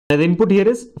And the input here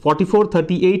is 44,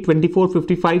 38, 24,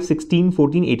 55, 16,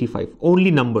 14, 85. Only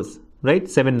numbers, right?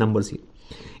 7 numbers here.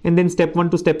 And then step 1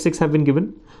 to step 6 have been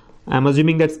given. I'm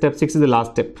assuming that step 6 is the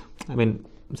last step. I mean,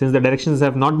 since the directions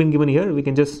have not been given here, we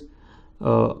can just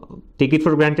take it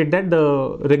for granted that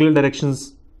the regular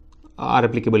directions are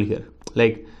applicable here.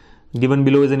 Like given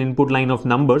below is an input line of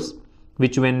numbers,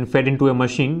 which when fed into a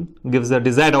machine gives a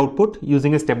desired output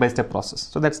using a step-by-step process.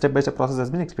 So that step-by-step process has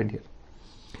been explained here.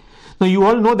 Now you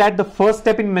all know that the first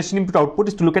step in machine input output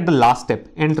is to look at the last step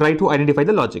and try to identify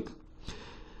the logic.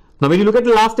 Now when you look at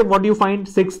the last step, what do you find?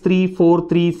 6, 3, 4,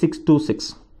 3, 6, 2,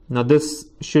 6. Now this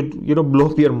should, blow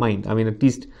up your mind. I mean, at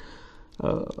least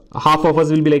half of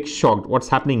us will be like shocked what's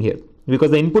happening here,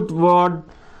 because the input word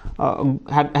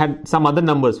had some other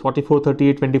numbers 44,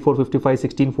 38, 24, 55,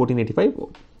 16, 14, 85,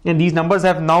 and these numbers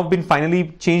have now been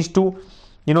finally changed to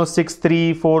 6,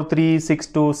 3, 4, 3, 6,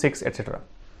 2, 6, etc.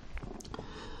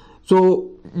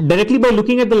 So directly by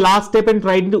looking at the last step and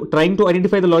trying to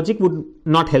identify the logic would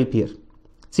not help here.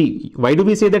 See, why do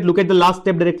we say that look at the last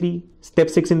step directly, step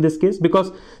 6 in this case?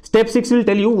 Because step 6 will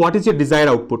tell you what is your desired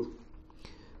output,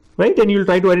 right? And you'll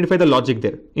try to identify the logic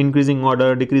there, increasing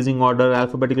order, decreasing order,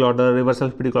 alphabetical order, reverse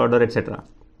alphabetical order, etc.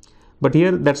 But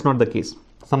here that's not the case.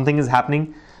 Something is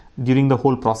happening during the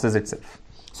whole process itself.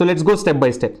 So let's go step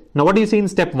by step. Now what do you see in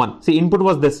step 1? See, input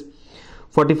was this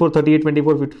 44, 38,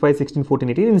 24, 55, 16, 14,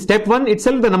 18. In step 1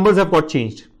 itself, the numbers have got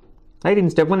changed, right? In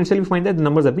step 1 itself, you find that the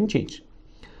numbers have been changed.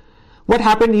 What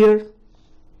happened here?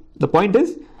 The point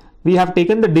is, we have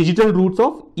taken the digital roots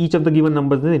of each of the given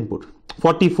numbers in the input.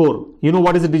 44, you know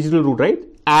what is the digital root, right?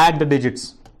 Add the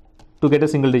digits to get a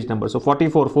single digit number. So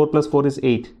 44, 4 plus 4 is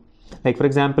 8. Like for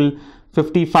example,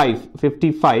 55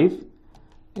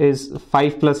 is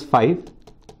 5 plus 5,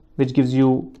 which gives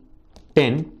you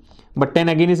 10. But 10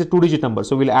 again is a 2-digit number.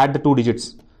 So we'll add the 2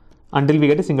 digits until we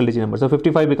get a single digit number. So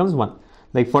 55 becomes 1.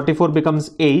 Like 44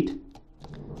 becomes 8.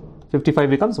 55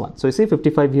 becomes 1. So you see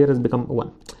 55 here has become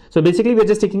 1. So basically we are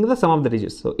just taking the sum of the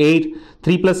digits. So 8,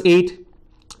 3 plus 8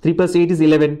 is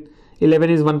 11. 11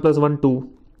 is 1 plus 1,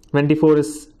 2. 24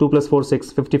 is 2 plus 4,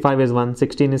 6. 55 is 1.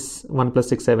 16 is 1 plus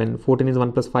 6, 7. 14 is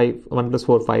 1 plus 5, 1 plus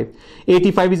 4, 5.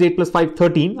 85 is 8 plus 5,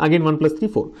 13. Again 1 plus 3,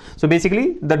 4. So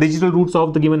basically the digital roots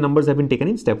of the given numbers have been taken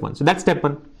in step 1. So that's step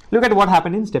 1. Look at what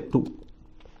happened in step 2.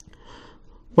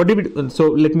 What did we do? So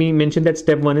let me mention that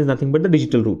step 1 is nothing but the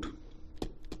digital root.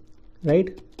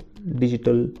 Right?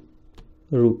 Digital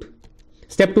root.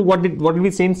 Step 2, what did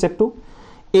we say in step 2?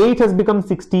 8 has become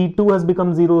 60, 2 has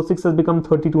become 0, 6 has become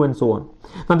 32, and so on.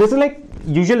 Now this is like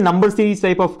usual number series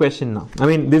type of question now. I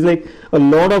mean, this is like a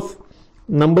lot of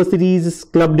number series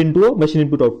clubbed into a machine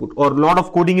input output, or a lot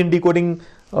of coding and decoding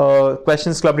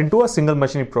questions clubbed into a single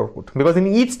machine input output. Because in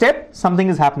each step, something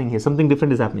is happening here, something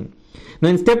different is happening. Now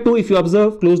in step 2, if you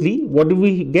observe closely, what do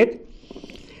we get?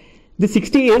 The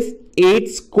 60 is 8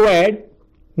 squared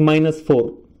minus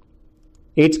 4.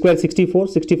 8 squared 64,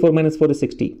 64 minus 4 is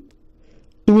 60.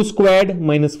 2 squared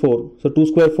minus 4. So 2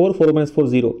 squared 4, 4 minus 4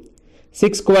 0.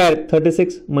 6 squared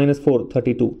 36 minus 4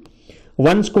 32.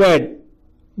 1 squared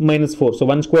minus 4. So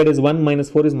 1 squared is 1 minus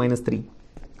 4 is minus 3.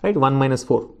 Right? 1 minus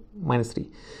 4 minus 3.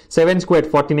 7 squared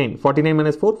 49. 49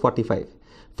 minus 4 45.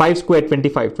 5 squared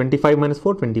 25. 25 minus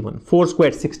 4 21. 4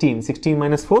 squared 16. 16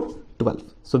 minus 4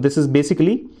 12. So this is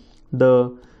basically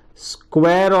the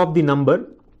square of the number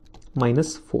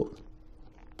minus 4,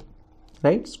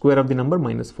 right? Square of the number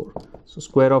minus 4. So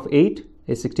square of 8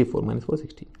 is 64, minus 4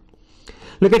 16.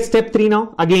 Look at step 3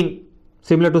 now. Again,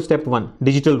 similar to step 1,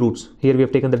 digital roots. Here we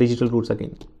have taken the digital roots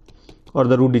again, or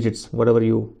the root digits, whatever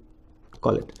you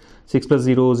call it. 6 plus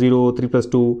 0, 0, 3 plus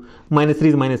 2, minus 3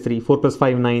 is minus 3, 4 plus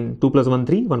 5, 9, 2 plus 1,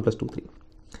 3, 1 plus 2, 3.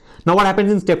 Now what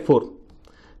happens in step 4?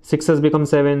 6 has become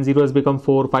 7, 0 has become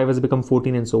 4, 5 has become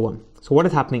 14, and so on. So what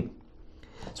is happening?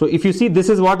 So if you see, this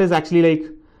is what is actually like,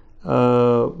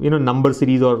 number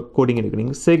series or coding and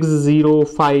decoding. 6, 0,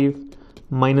 5,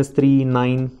 minus 3,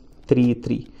 9, 3,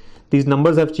 3. These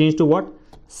numbers have changed to what?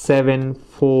 7,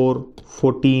 4,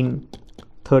 14,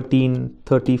 13,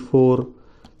 34,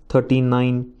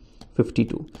 39,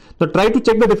 52. Now try to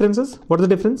check the differences. What is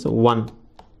the difference? 1,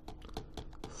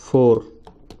 4,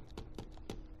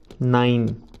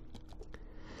 9,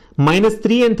 minus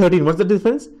 3 and 13. What's the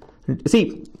difference?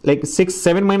 See, like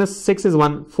 7 minus 6 is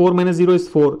 1, 4 minus 0 is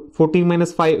 4, 14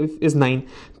 minus 5 is 9,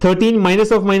 13 minus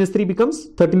of minus 3 becomes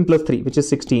 13 plus 3, which is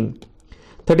 16,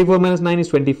 34 minus 9 is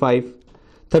 25,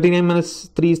 39 minus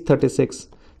 3 is 36,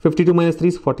 52 minus 3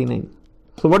 is 49.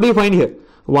 So what do you find here?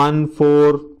 1,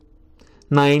 4,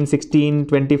 9, 16,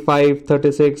 25,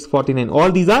 36, 49.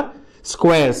 All these are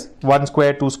squares, 1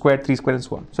 square, 2 square, 3 square, and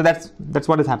so on. So that's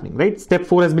what is happening, right? Step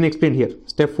 4 has been explained here.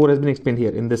 Step 4 has been explained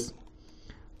here in this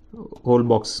whole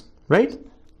box, right?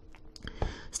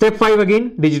 Step 5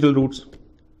 again, digital roots.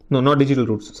 No, not digital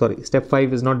roots. Sorry, step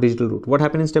 5 is not digital root. What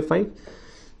happened in step 5?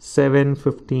 7,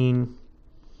 15,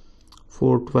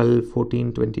 4, 12,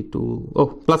 14, 22. Oh,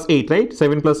 plus 8, right?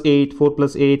 7 plus 8, 4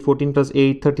 plus 8, 14 plus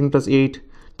 8, 13 plus 8,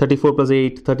 34 plus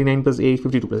 8, 39 plus 8,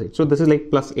 52 plus 8. So this is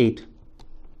like plus 8.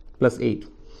 Plus 8.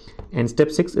 And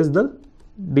step 6 is the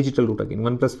digital root again.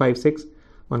 1 plus 5, 6.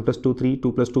 1 plus 2, 3.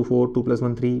 2 plus 2, 4. 2 plus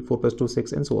 1, 3. 4 plus 2,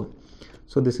 6. And so on.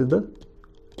 So this is the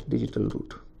digital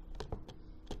root.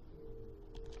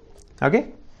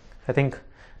 Okay. I think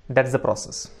that's the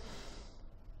process.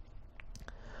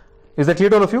 Is that clear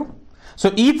to all of you?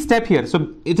 So each step here,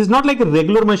 so it is not like a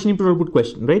regular machine input output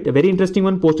question, right? A very interesting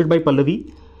one posted by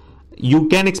Pallavi. You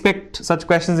can expect such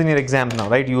questions in your exam now,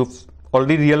 right? You've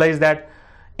already realized that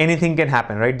anything can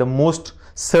happen, right? The most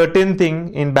certain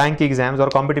thing in bank exams or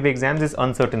competitive exams is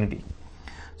uncertainty.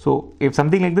 So if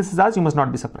something like this is asked, you must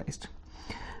not be surprised.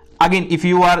 Again, if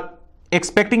you are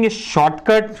expecting a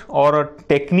shortcut or a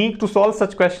technique to solve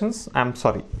such questions, I'm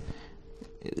sorry.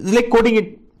 It's like coding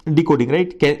it, decoding,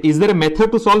 right? Is there a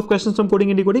method to solve questions from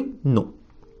coding and decoding? No.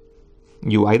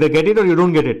 You either get it or you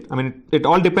don't get it. I mean, it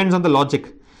all depends on the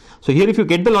logic. So here, if you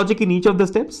get the logic in each of the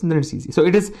steps, then it's easy. So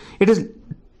it is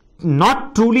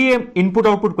not truly an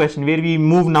input-output question where we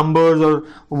move numbers or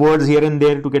words here and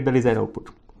there to get the desired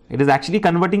output. It is actually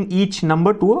converting each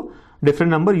number to a different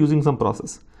number using some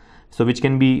process. So which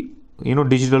can be,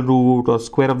 digital root or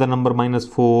square of the number minus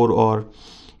 4 or,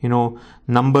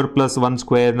 number plus 1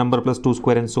 square, number plus 2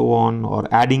 square and so on, or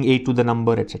adding 8 to the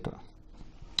number, etc.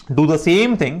 Do the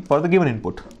same thing for the given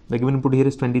input. The given input here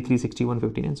is 23, 61,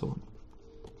 15 and so on.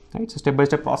 Right? So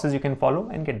step-by-step process you can follow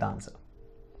and get the answer.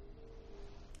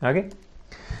 Okay.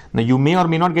 Now you may or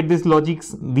may not get these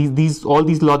logics, all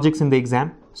these logics in the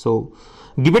exam. So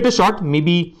give it a shot,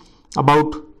 maybe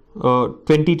about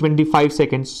 20-25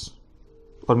 seconds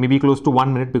or maybe close to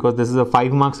 1 minute, because this is a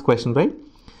 5 marks question, right?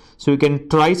 So you can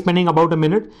try spending about a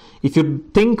minute. If you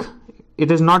think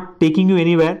it is not taking you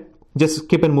anywhere, just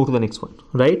skip and move to the next one,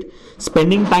 right?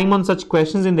 Spending time on such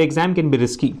questions in the exam can be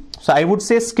risky. So I would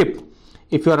say skip.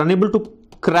 If you are unable to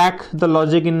crack the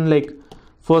logic in like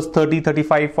first 30,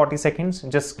 35, 40 seconds,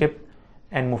 just skip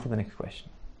and move to the next question.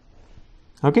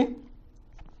 Okay.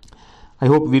 I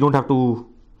hope we don't have to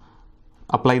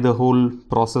apply the whole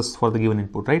process for the given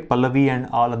input, right? Pallavi and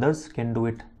all others can do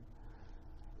it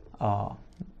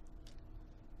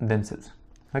themselves.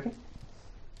 Okay.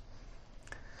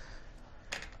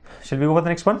 Shall we go for the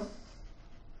next one?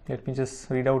 Let me just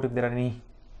read out if there are any.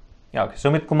 Yeah, okay.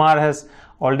 Sumit Kumar has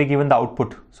already given the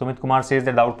output. Sumit Kumar says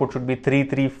that the output should be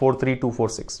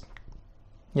 3343246.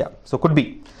 Yeah, so could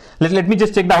be. Let me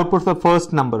just check the output for the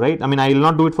first number, right? I mean, I will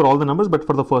not do it for all the numbers, but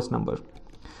for the first number.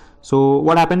 So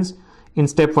what happens? In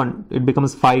step 1, it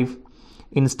becomes 5.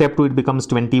 In step 2, it becomes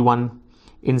 21.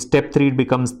 In step 3, it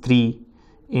becomes 3.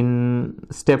 In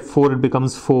step 4, it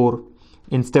becomes 4.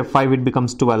 In step 5, it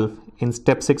becomes 12. In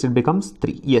step 6, it becomes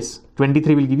 3. Yes,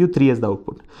 23 will give you 3 as the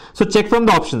output. So check from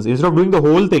the options. Instead of doing the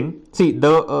whole thing, see,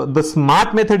 the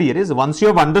smart method here is, once you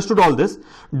have understood all this,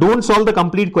 don't solve the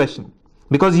complete question.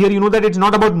 Because here you know that it's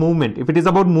not about movement. If it is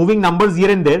about moving numbers here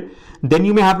and there, then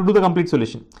you may have to do the complete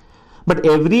solution. But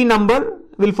every number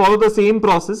will follow the same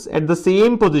process at the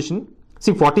same position.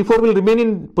 See, 44 will remain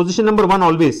in position number 1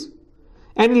 always,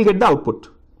 and we'll get the output.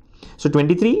 So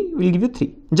 23 will give you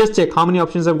 3. Just check how many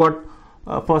options have got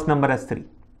first number as 3.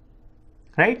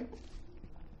 Right?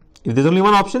 If there's only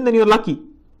one option, then you're lucky.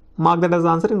 Mark that as the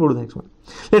answer and go to the next one.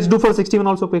 Let's do for 61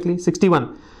 also quickly.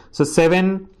 61. So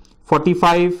 7,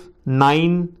 45,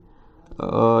 9,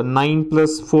 9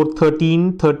 plus 4,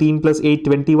 13, 13 plus 8,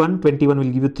 21. 21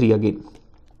 will give you 3 again.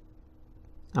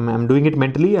 I'm doing it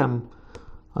mentally. I'm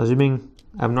assuming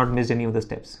I've not missed any of the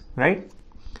steps, right?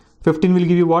 15 will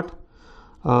give you what?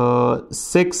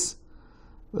 6,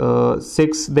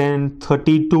 then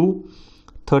 32.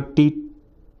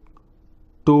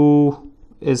 32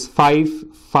 is 5.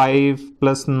 5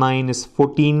 plus 9 is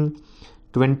 14.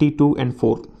 22 and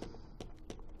 4.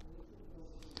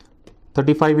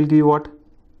 35 will give you what?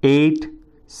 8,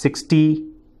 60.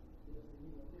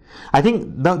 I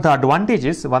think the advantage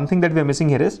is, one thing that we are missing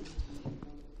here is,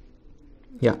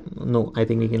 yeah, no, I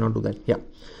think we cannot do that. Yeah,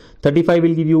 35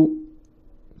 will give you,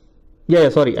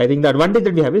 sorry, I think the advantage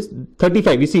that we have is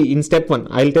 35. You see, in step 1,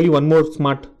 I'll tell you one more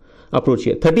smart approach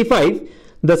here. 35,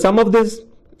 the sum of this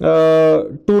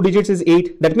 2 digits is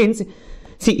 8. That means,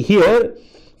 see here,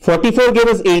 44 gave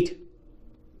us 8.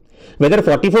 Whether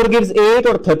 44 gives 8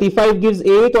 or 35 gives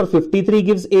 8 or 53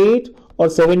 gives 8 or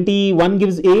 71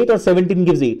 gives 8 or 17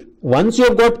 gives 8. Once you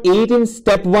have got 8 in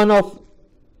step 1 of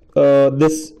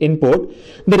this input,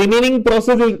 the remaining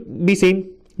process will be same.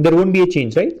 There won't be a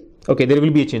change, right? Okay, there will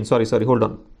be a change. Sorry, hold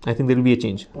on. I think there will be a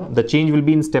change. The change will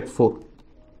be in step 4,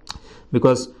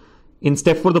 because in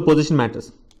step 4 the position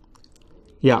matters.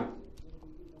 Yeah,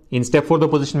 in step 4 the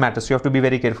position matters. You have to be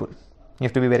very careful.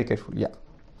 Yeah.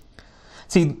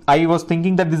 See, I was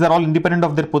thinking that these are all independent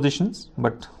of their positions,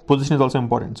 but position is also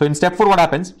important. So in step 4, what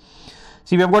happens?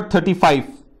 See, we have got 35.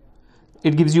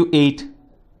 It gives you 8.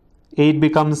 8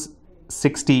 becomes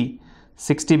 60.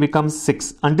 60 becomes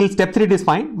 6. Until step 3 it is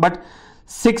fine, but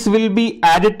 6 will be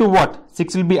added to what?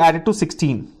 6 will be added to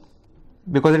 16,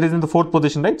 because it is in the 4th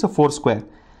position, right? So 4 square.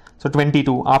 So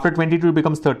 22. After 22 it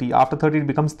becomes 30. After 30 it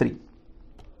becomes 3.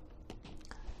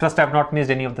 Trust I have not missed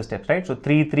any of the steps, right? So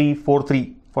 3, 3, 4,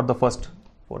 3 for the first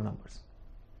 4 numbers.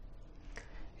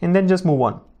 And then just move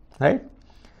on, right?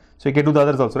 So you can do the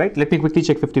others also, right? Let me quickly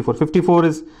check 54. 54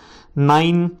 is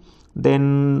 9,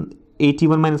 then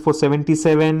 81 minus 4,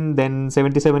 77, then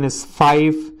 77 is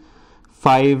 5.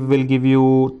 5 will give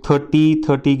you 30,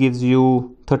 30 gives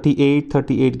you 38,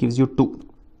 38 gives you 2.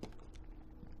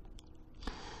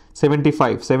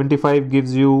 75, 75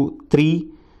 gives you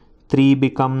 3, 3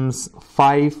 becomes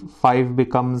 5, 5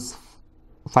 becomes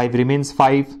 5 remains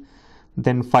 5,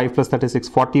 then 5 plus 36,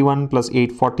 41 plus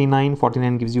 8, 49,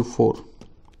 49 gives you 4.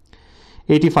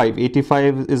 85,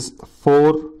 85 is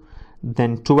 4,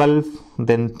 then 12,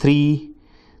 then 3,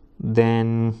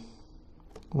 then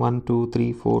 1, 2,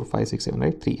 3, 4, 5, 6, 7,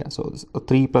 right? 3. Yeah. So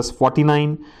 3 plus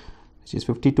 49, which is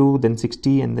 52, then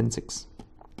 60, and then 6.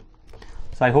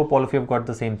 So I hope all of you have got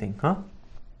the same thing, huh?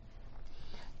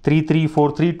 3, 3,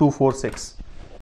 4, 3, 2, 4, 6.